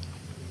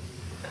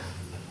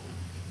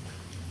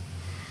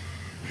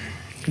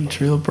 And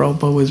Srila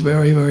Prabhupada was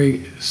very,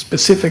 very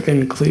specific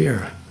and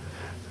clear.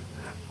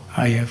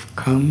 I have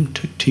come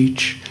to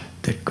teach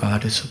that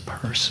God is a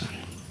person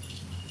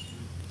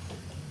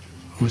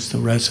who is the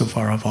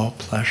reservoir of all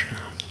pleasure.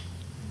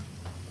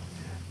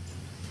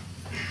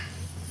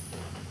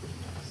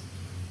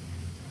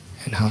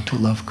 And how to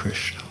love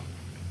Krishna.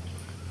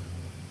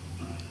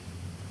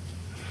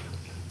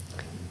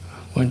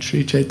 When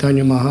Sri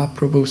Chaitanya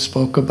Mahaprabhu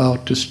spoke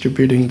about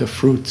distributing the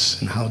fruits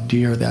and how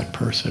dear that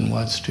person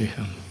was to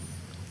him,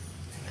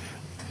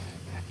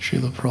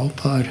 Srila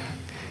Prabhupada,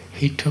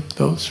 he took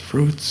those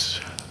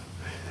fruits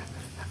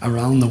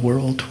around the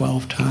world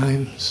 12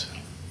 times.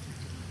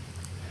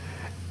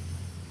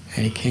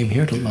 And he came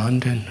here to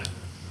London.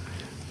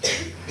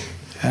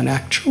 And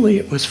actually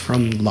it was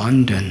from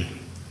London,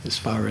 as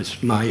far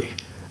as my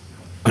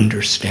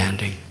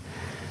understanding,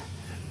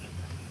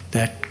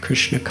 that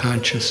Krishna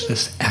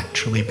consciousness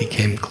actually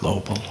became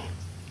global.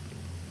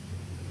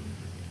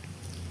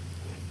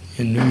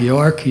 In New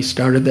York, he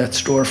started that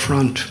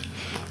storefront,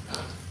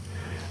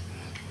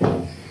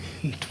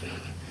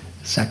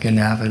 2nd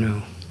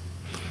Avenue,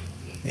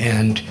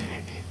 and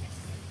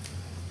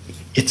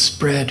it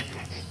spread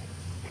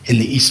in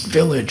the East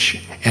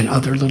Village and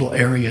other little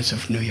areas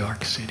of New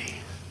York City.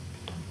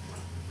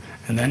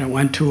 And then it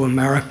went to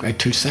America,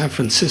 to San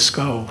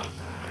Francisco.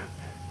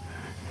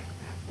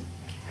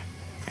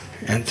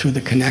 And through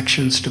the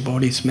connections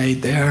devotees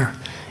made there,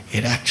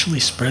 it actually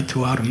spread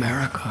throughout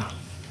America.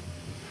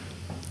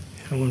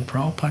 And when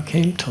Prabhupada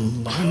came to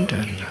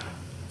London,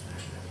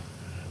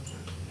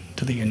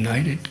 to the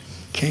United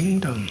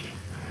Kingdom,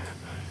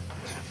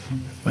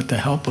 with the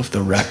help of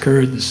the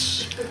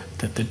records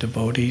that the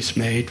devotees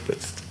made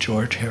with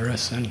George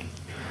Harrison,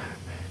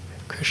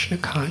 Krishna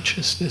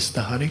consciousness,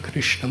 the Hare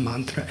Krishna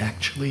mantra,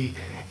 actually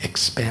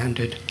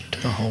expanded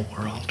to the whole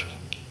world.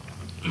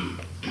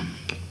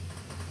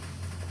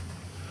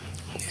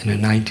 And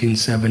in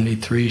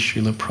 1973,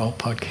 Srila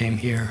Prabhupada came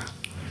here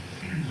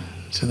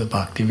to the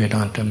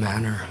Bhaktivedanta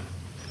Manor.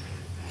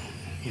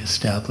 He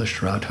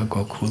established Radha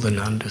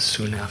Gokulananda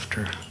soon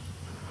after.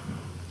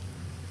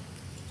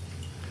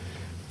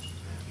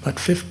 But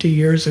 50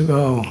 years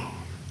ago,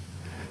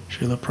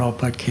 Srila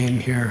Prabhupada came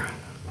here.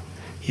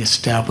 He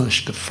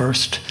established the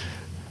first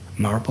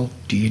marble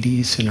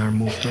deities in our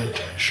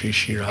movement, Sri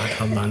Sri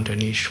Radha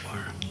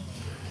Landanishwar,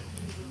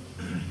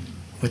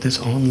 with his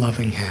own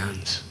loving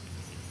hands.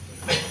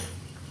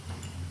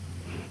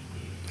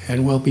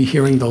 And we'll be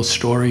hearing those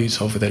stories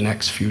over the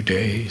next few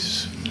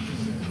days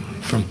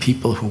from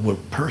people who were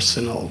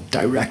personal,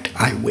 direct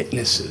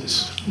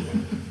eyewitnesses.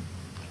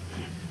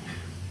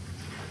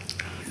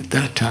 At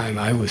that time,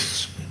 I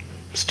was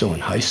still in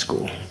high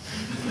school,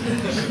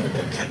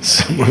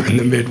 somewhere in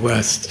the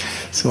Midwest,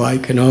 so I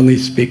can only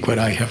speak what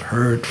I have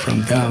heard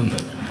from them.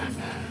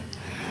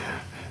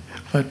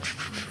 But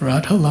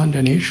Radha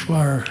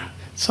Landanishwar,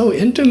 so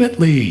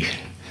intimately,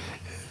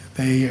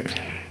 they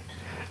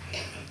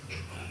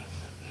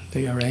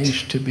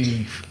arranged to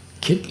be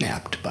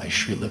kidnapped by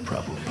Srila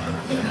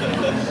Prabhupada.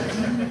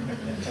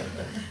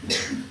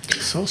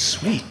 So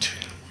sweet.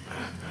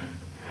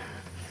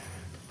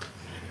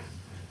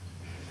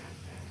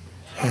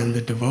 And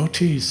the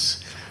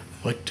devotees,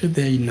 what do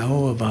they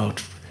know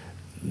about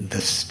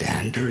the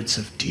standards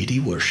of deity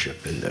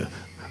worship in the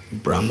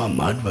Brahma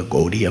Madhva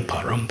Gaudiya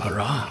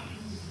Parampara?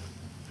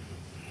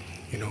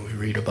 You know, we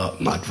read about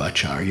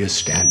Madhvacharya's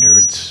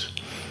standards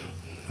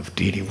of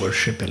deity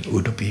worship in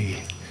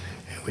Udupi.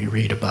 We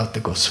read about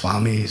the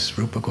Goswamis,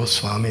 Rupa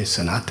Goswami,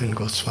 Sanatan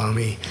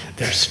Goswami,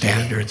 their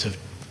standards of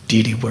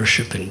deity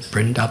worship in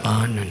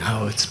Vrindavan and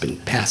how it's been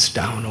passed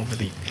down over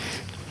the...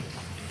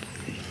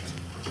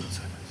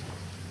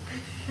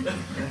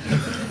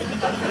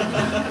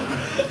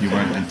 You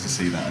weren't meant to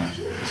see that.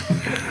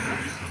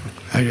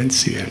 I didn't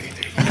see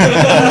anything.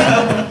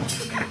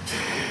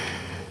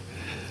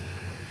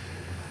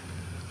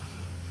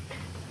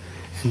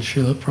 And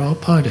Srila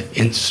Prabhupada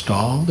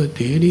installed the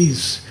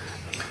deities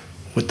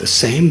with the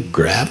same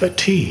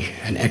gravity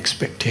and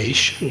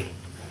expectation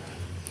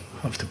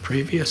of the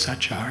previous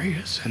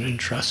acharyas and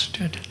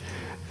entrusted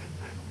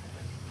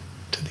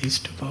to these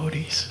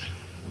devotees,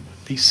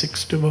 these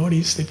 6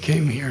 devotees that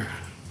came here.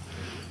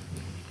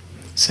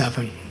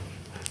 7.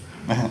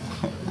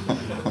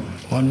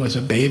 One was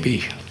a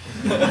baby.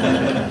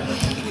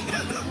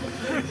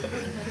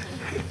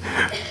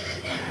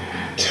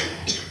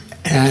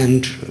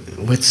 And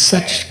with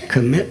such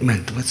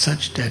commitment, with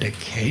such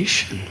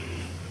dedication,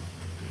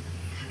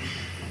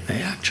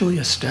 they actually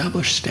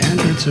established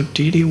standards of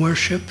deity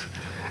worship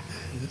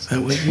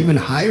that were even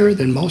higher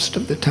than most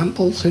of the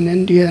temples in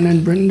India and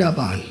in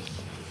Vrindavan,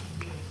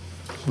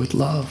 with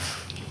love.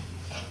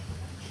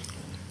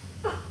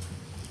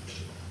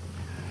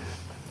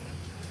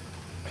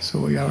 So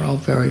we are all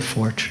very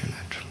fortunate.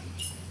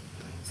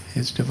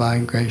 His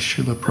Divine Grace,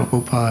 Srila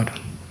Prabhupada,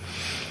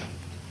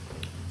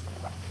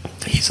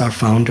 he's our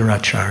founder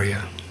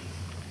Acharya.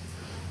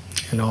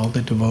 And all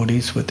the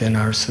devotees within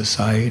our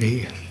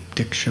society,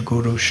 Diksha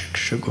Guru,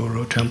 Shiksha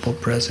Guru, temple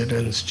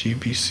presidents,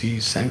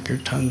 GBC,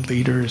 Sankirtan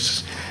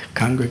leaders,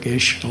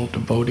 congregational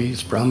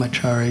devotees,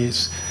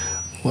 brahmacharis,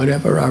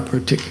 whatever our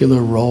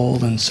particular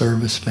role and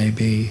service may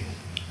be,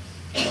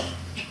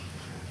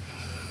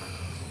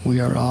 we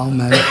are all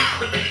meant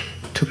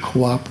to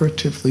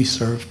cooperatively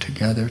serve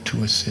together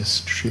to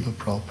assist Srila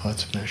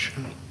Prabhupada's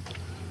mission.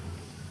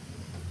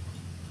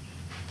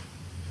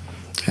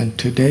 And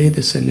today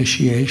this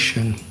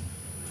initiation,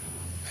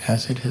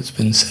 as it has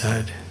been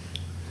said,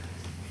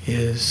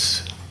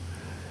 is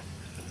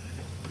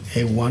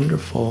a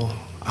wonderful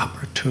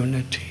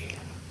opportunity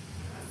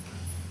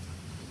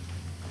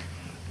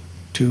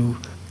to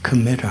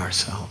commit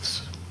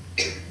ourselves.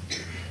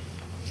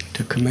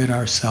 To commit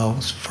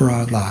ourselves for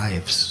our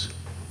lives.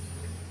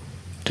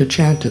 To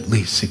chant at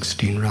least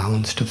 16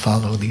 rounds, to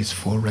follow these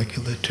 4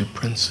 regulative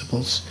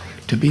principles,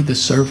 to be the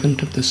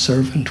servant of the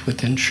servant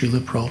within Srila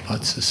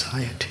Prabhupada's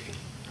society.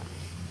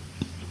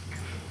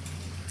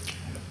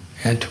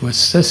 And to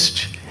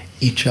assist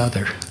each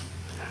other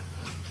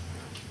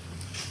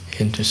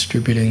in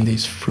distributing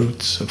these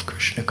fruits of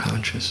Krishna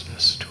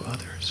consciousness to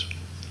others.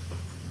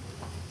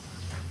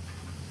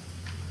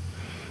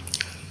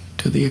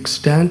 To the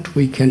extent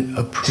we can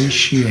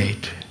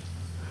appreciate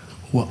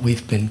what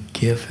we've been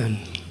given,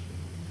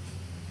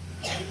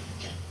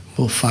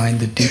 we'll find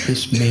the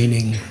deepest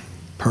meaning,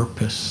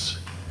 purpose,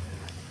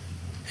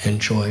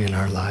 and joy in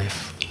our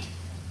life.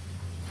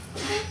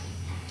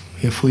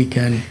 If we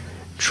can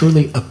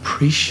truly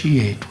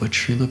appreciate what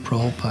Srila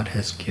Prabhupada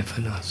has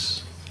given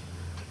us,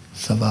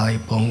 Savai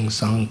Bong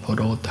Sang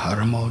Poro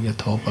Dharmo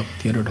Yato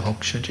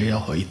Bhaktivedanta Jaya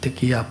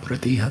Hoitakiya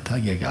Pratihata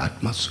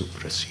Yagatma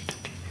Suprasidati.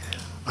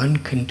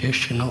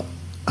 Unconditional,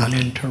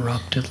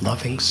 uninterrupted,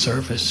 loving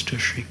service to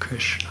Sri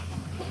Krishna.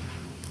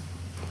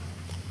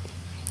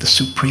 The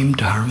supreme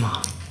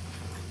Dharma.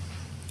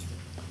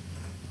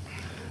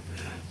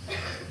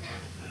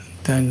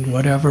 Then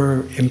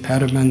whatever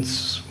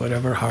impediments,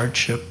 whatever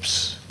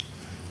hardships,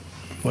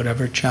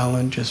 whatever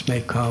challenges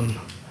may come,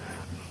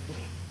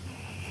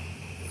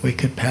 we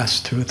could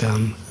pass through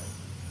them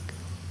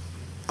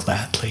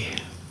gladly.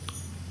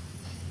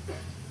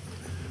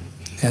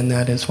 And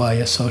that is why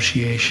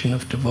association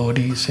of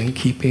devotees and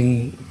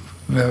keeping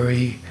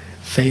very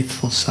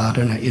faithful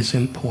sadhana is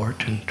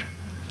important.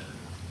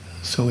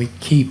 So we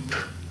keep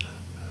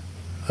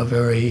a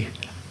very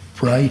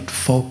bright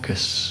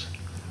focus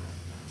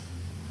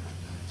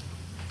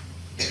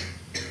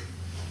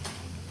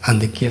on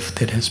the gift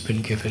that has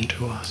been given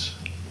to us.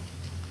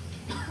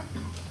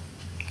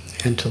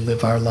 And to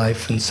live our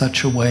life in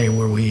such a way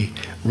where we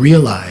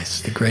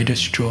realize the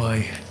greatest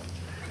joy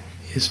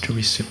is to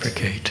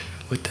reciprocate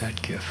with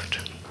that gift.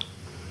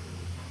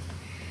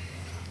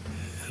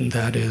 And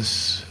that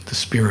is the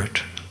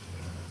spirit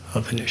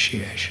of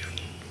initiation.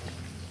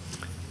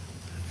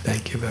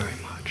 Thank you very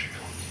much.